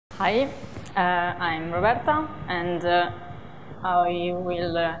Hi, I'm Roberta, and I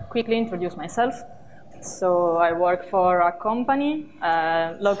will quickly introduce myself. So I work for a company,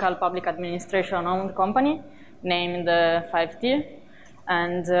 a local public administration-owned company named 5T,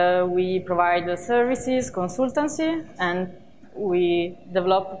 and we provide services, consultancy, and we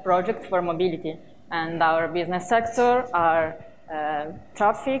develop projects for mobility. And our business sector are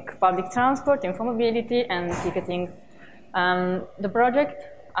traffic, public transport, infomobility, and ticketing. The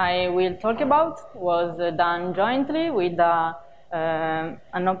project I will talk about was done jointly with a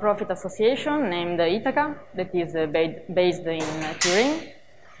non-profit association named Ithaca that is based in Turin.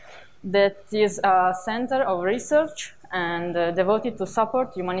 That is a center of research and devoted to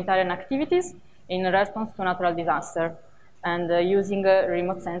support humanitarian activities in response to natural disaster and using a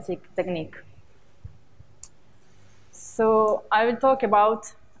remote sensing technique. So I will talk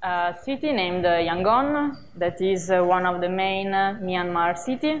about a city named Yangon, that is one of the main Myanmar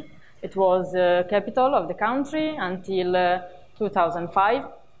cities. It was the capital of the country until 2005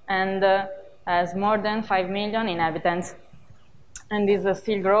 and has more than 5 million inhabitants. And is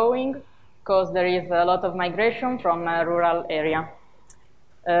still growing because there is a lot of migration from a rural area.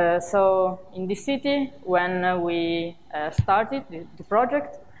 So in this city, when we started the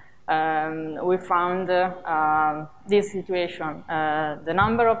project, we found this situation. The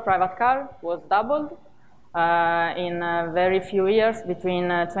number of private cars was doubled in very few years between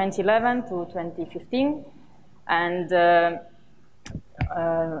 2011 to 2015. And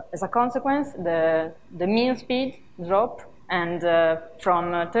as a consequence, the mean speed dropped and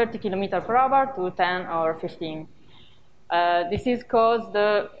from 30 kilometers per hour to 10 or 15. This is caused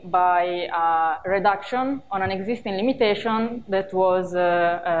by a reduction on an existing limitation that was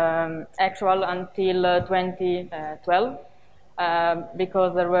actual until 2012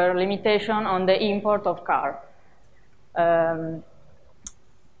 because there were limitations on the import of cars.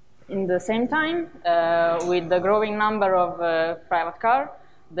 In the same time, with the growing number of private cars,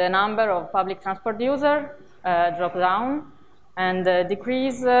 the number of public transport users dropped down and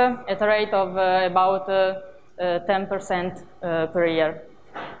decreased at a rate of about 10% per year.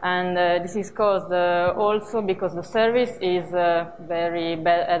 And this is caused also because the service is very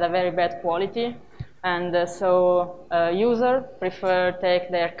bad, at a very bad quality, and so users prefer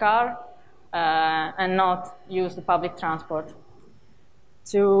take their car and not use the public transport.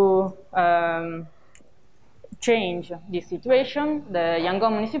 To change this situation, the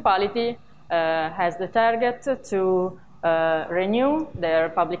Yangon Municipality has the target to renew their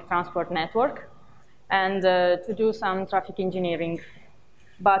public transport network and to do some traffic engineering.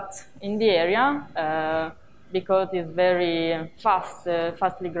 But in the area, because it's very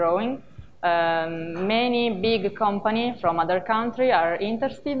fastly growing, many big companies from other countries are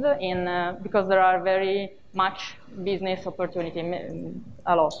interested in, because there are very much business opportunity,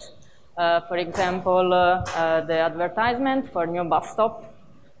 a lot. For example, the advertisement for new bus stop,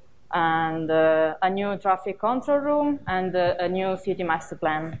 and a new traffic control room, and a new city master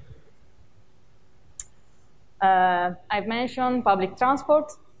plan. I've mentioned public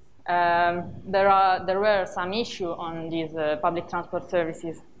transport. There were some issues on these public transport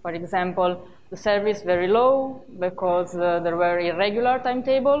services. For example, the service very low because there were irregular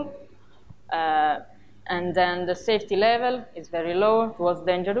timetable, and then the safety level is very low. It was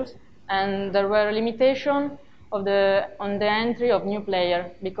dangerous, and there were limitations on the entry of new players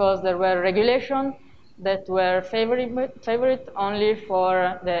because there were regulations that were favorite only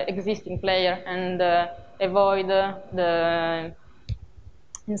for the existing player and avoid the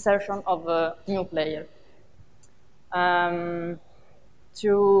insertion of a new player.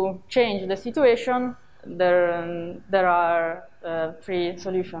 To change the situation, there are three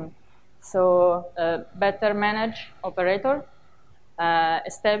solutions. So, better manage operator,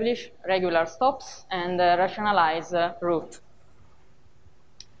 establish regular stops, and rationalize route.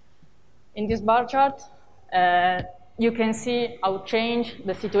 In this bar chart, you can see how changed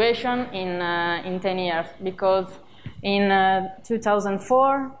the situation in 10 years, because in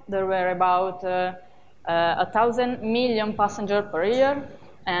 2004 there were about 1,000 million passengers per year,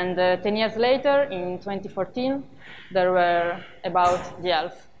 and 10 years later, in 2014, there were about the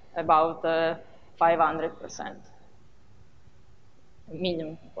half, about 500%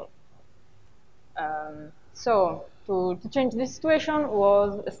 million people. So to change this situation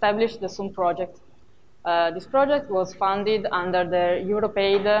was established the SUM project. This project was funded under the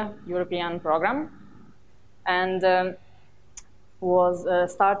Europaid European program and was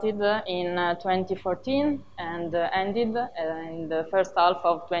started in 2014 and ended in the first half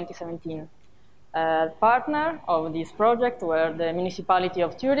of 2017. Partner of this project were the Municipality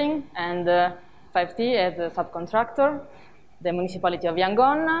of Turin and 5T as a subcontractor. the municipality of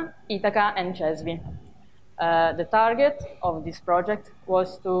Yangon, Ithaca, and Castelli. The target of this project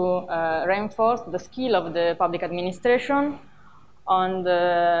was to reinforce the skill of the public administration on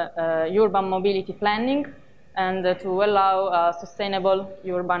the urban mobility planning and to allow a sustainable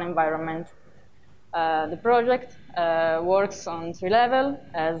urban environment. The project works on 3 levels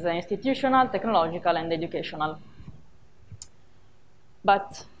as institutional, technological, and educational.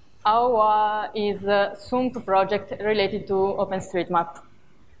 But how is SUMP project related to OpenStreetMap?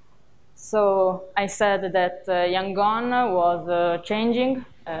 So I said that Yangon was changing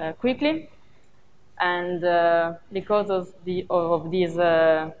quickly, and because of this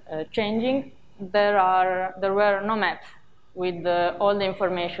changing, there were no maps with all the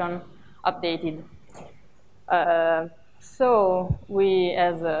information updated. So we,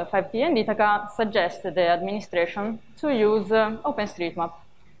 as 5T and Ithaca, suggest the administration to use OpenStreetMap,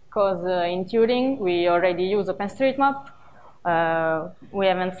 because in Turing we already use OpenStreetMap. We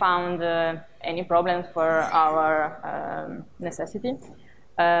haven't found any problems for our necessity.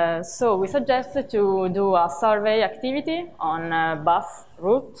 So we suggest to do a survey activity on bus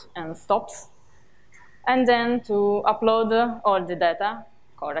route and stops, and then to upload all the data,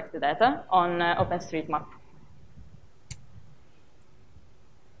 correct data, on OpenStreetMap.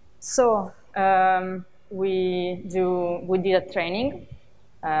 So we did a training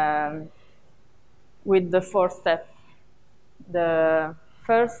with the 4 steps. The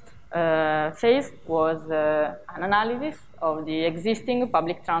first phase was an analysis of the existing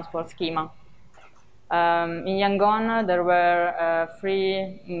public transport schema. In Yangon, there were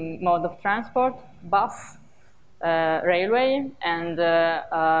 3 modes of transport: bus, railway, and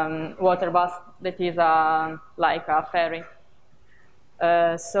water bus, that is like a ferry.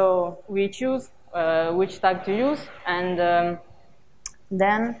 So we choose which tag to use, and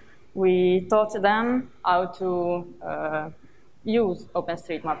then we taught them how to use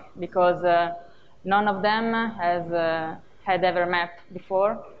OpenStreetMap, because none of them has had ever mapped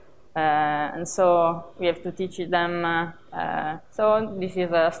before, and so we have to teach them. So this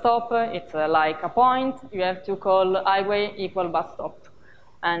is a stop, it's like a point, you have to call highway equal bus stop.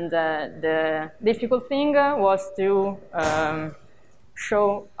 And the difficult thing was to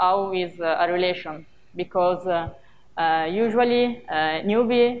show how is a relation, because usually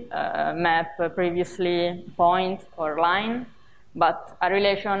newbie map previously point or line, but a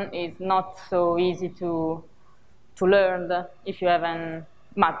relation is not so easy to learn if you haven't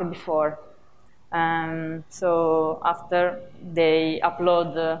mapped before. So after they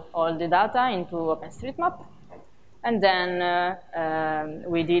upload all the data into OpenStreetMap, and then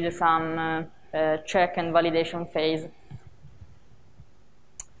we did some check and validation phase.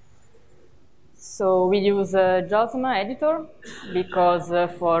 So we use JOSM editor because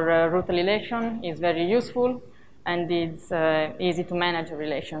for route relation is very useful, and it's easy to manage a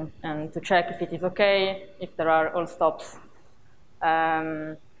relation and to check if it is okay, if there are all stops.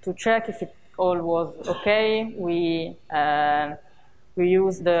 To check if it all was okay, we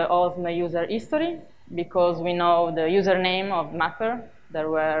use the OSM user history, because we know the username of mapper. There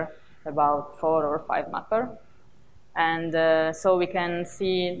were about 4 or 5 mapper. And so we can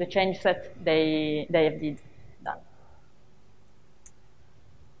see the change set they have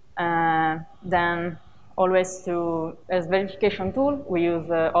done. Then always as verification tool, we use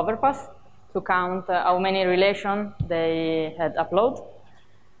overpass to count how many relations they had uploaded.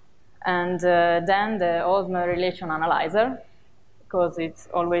 And then the OSM relation analyzer, because it's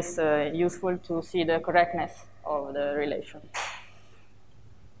always useful to see the correctness of the relation.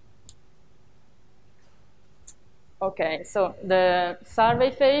 Okay, so the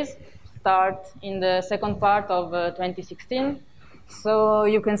survey phase starts in the second part of 2016. So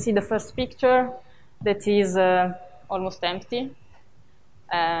you can see the first picture that is almost empty.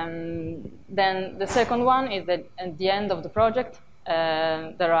 Then the second one is that at the end of the project,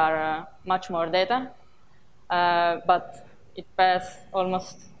 there are much more data, but it passed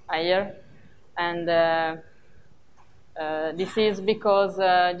almost a year. And this is because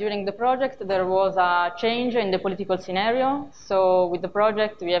during the project there was a change in the political scenario. So with the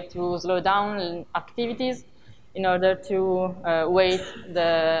project we have to slow down activities in order to wait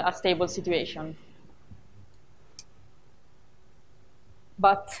a stable situation.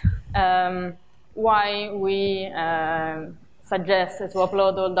 But why we suggest to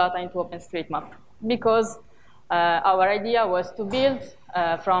upload all data into OpenStreetMap? Because our idea was to build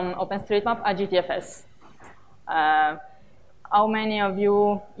from OpenStreetMap a GTFS. How many of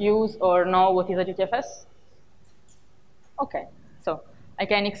you use or know what is a GTFS? Okay, so I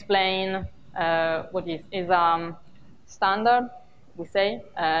can explain what is standard, we say,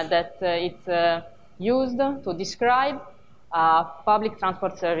 that it's used to describe a public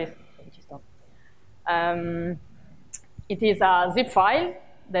transport service. It is a zip file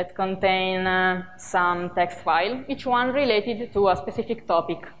that contains some text file, each one related to a specific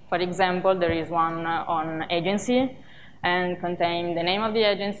topic. For example, there is one on agency and contains the name of the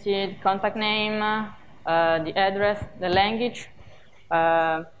agency, the contact name, the address, the language,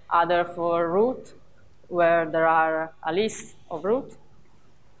 other for route, where there are a list of routes,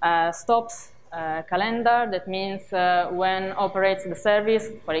 stops, calendar, that means when operates the service,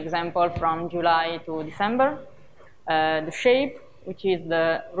 for example, from July to December, the shape, which is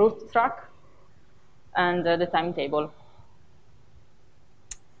the route track, and the timetable.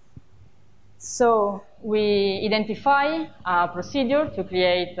 So we identify a procedure to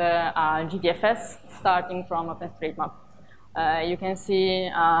create a GTFS starting from OpenStreetMap. You can see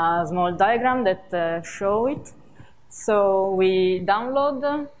a small diagram that shows it. So we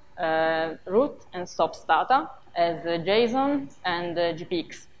download route and stops data as JSON and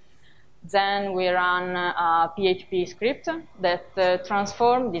GPX. Then we run a PHP script that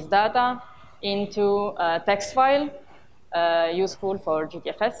transforms this data into a text file useful for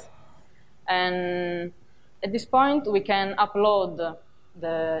GTFS. And at this point, we can upload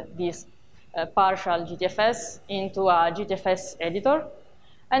this partial GTFS into a GTFS editor,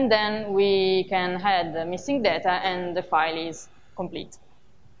 and then we can add the missing data, and the file is complete.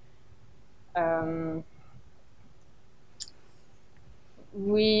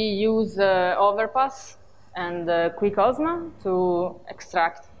 We use Overpass and Quick OSM to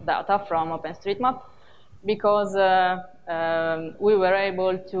extract data from OpenStreetMap because we were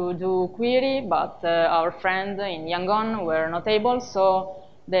able to do query, but our friends in Yangon were not able, so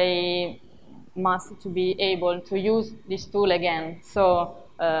they must to be able to use this tool again. So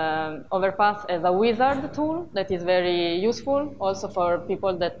Overpass is a wizard tool that is very useful also for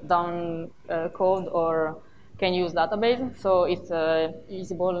people that don't code or can use database. So it's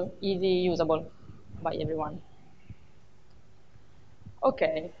easy usable by everyone.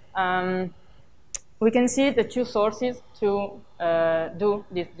 Okay. We can see the two sources to do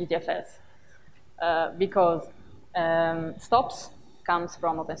this GTFS because stops comes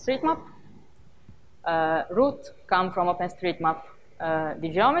from OpenStreetMap, route comes from OpenStreetMap, the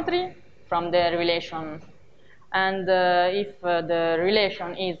geometry from the relation, and if the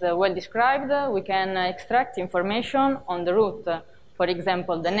relation is well described, we can extract information on the route. For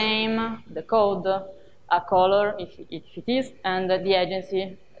example, the name, the code, a color if it is, and the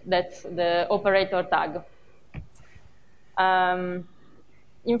agency. That's the operator tag.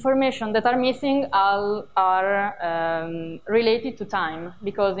 Information that are missing are related to time,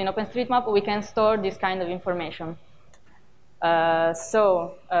 because in OpenStreetMap we can store this kind of information.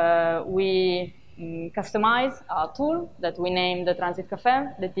 So we customize a tool that we named the Transit Cafe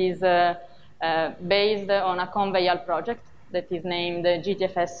that is based on a Conveyal project that is named the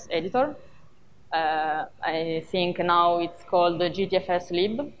GTFS editor. I think now it's called the GTFS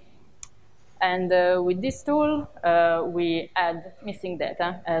lib. And with this tool, we add missing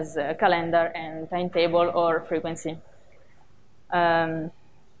data as calendar and timetable or frequency.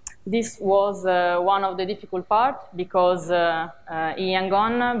 This was one of the difficult parts because in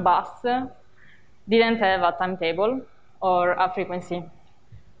Yangon, bus didn't have a timetable or a frequency.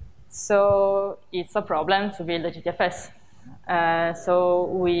 So it's a problem to build a GTFS. So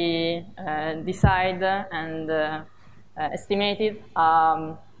we decided and estimated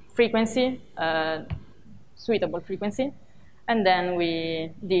frequency, suitable frequency, and then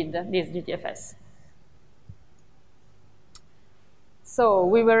we did this GTFS. So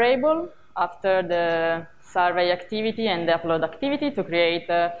we were able, after the survey activity and the upload activity, to create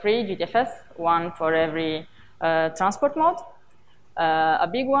 3 GTFS, one for every transport mode, a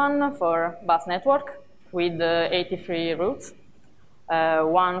big one for bus network with 83 routes,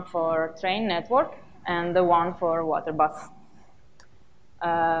 one for train network, and one for water bus.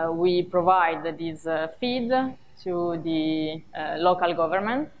 We provide this feed to the local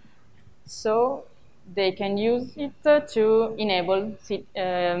government, so they can use it to enable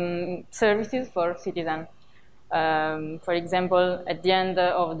services for citizens. For example, at the end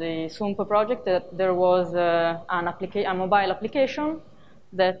of the SUMP project, there was a mobile application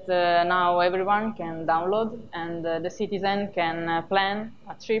that now everyone can download, and the citizen can plan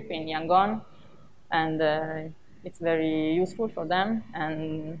a trip in Yangon, and it's very useful for them.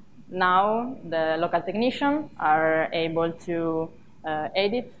 And now the local technicians are able to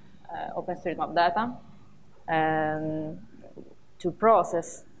edit OpenStreetMap data and to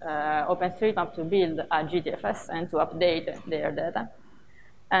process OpenStreetMap to build a GTFS and to update their data.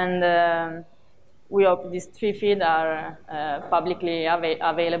 And we hope these 3 feeds are publicly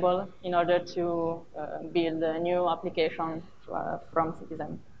available in order to build a new application from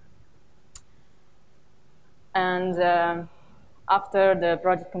citizens. And after the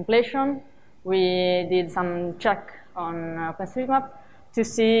project completion, we did some check on OpenStreetMap to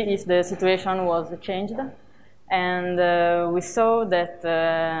see if the situation was changed. And we saw that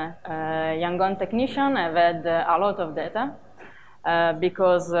Yangon technicians have had a lot of data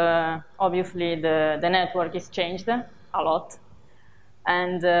because obviously the network is changed a lot.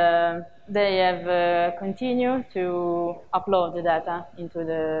 And they have continued to upload the data into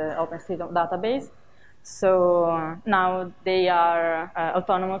the OpenStreetMap database. So now they are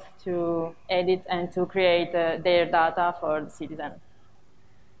autonomous to edit and to create their data for the citizen.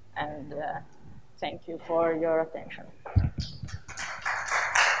 And thank you for your attention.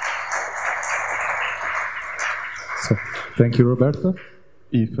 So, thank you, Roberta.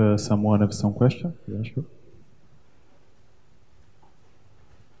 If someone has some question, yeah, sure.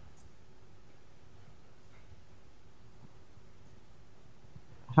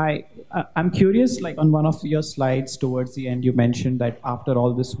 Hi, I'm curious, like on one of your slides towards the end, you mentioned that after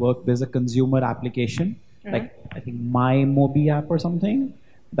all this work, there's a consumer application, like I think My Mobi app or something,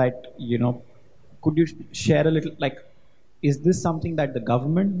 that, you know, could you share a little, like, is this something that the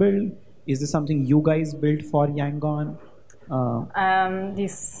government built? Is this something you guys built for Yangon?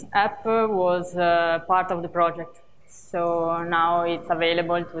 This app was part of the project, so now it's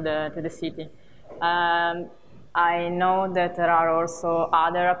available to the city. I know that there are also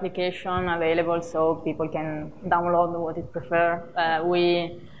other applications available, so people can download what they prefer.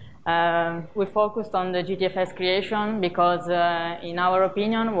 We focused on the GTFS creation because, in our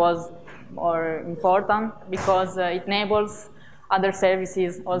opinion, was more important because it enables other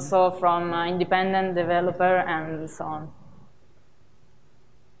services also from independent developer and so on.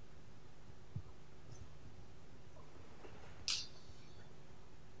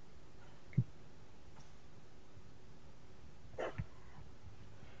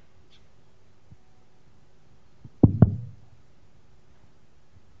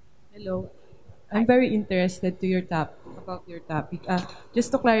 Hello. I'm very interested to about your topic.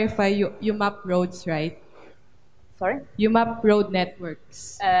 Just to clarify, you map roads, right? Sorry? You map road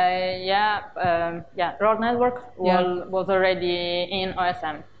networks. Yeah, road network was already in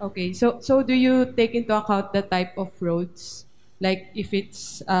OSM. Okay, so do you take into account the type of roads? Like if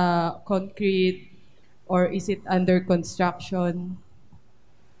it's concrete or is it under construction?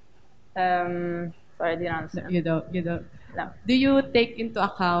 Sorry, I didn't answer. You don't. No. Do you take into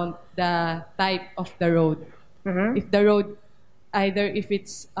account the type of the road? If the road, either if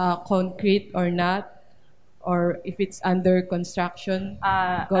it's concrete or not, or if it's under construction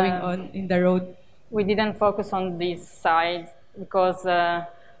going on in the road? We didn't focus on this side because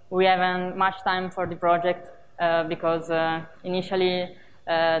we haven't much time for the project because initially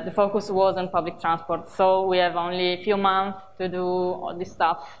the focus was on public transport. So we have only a few months to do all this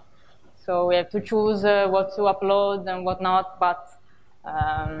stuff. So we have to choose what to upload and what not, but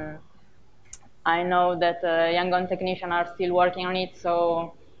I know that Yangon technicians are still working on it,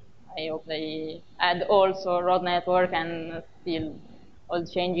 so I hope they add also road network and still all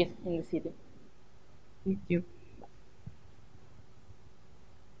changes in the city. Thank you.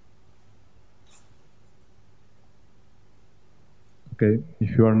 Okay,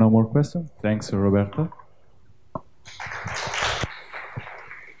 if you are no more questions, thanks, Roberta.